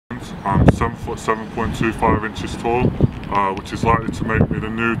I'm 7 foot 7.25 inches tall, which is likely to make me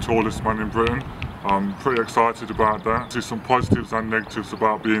the new tallest man in Britain. I'm pretty excited about that. See some positives and negatives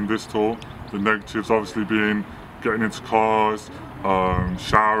about being this tall. The negatives obviously being getting into cars,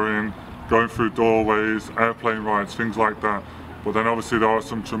 showering, going through doorways, airplane rides, things like that. But then obviously there are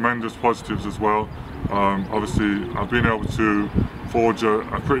some tremendous positives as well. Obviously I've been able to forge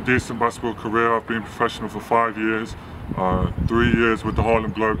a pretty decent basketball career. I've been professional for 5 years, 3 years with the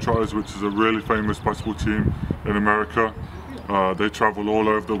Harlem Globetrotters, which is a really famous basketball team in America. They travel all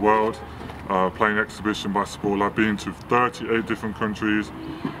over the world playing exhibition basketball. I've been to 38 different countries.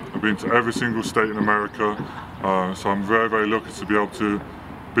 I've been to every single state in America. So I'm very, very lucky to be able to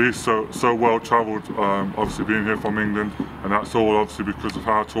be so well travelled, obviously being here from England, and that's all obviously because of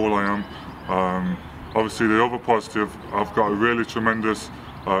how tall I am. Obviously the other positive, I've got a really tremendous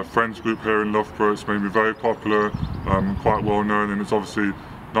friends group here in Loughborough. It's made me very popular, quite well known, and it's obviously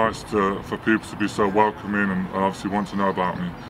nice for people to be so welcoming and obviously want to know about me.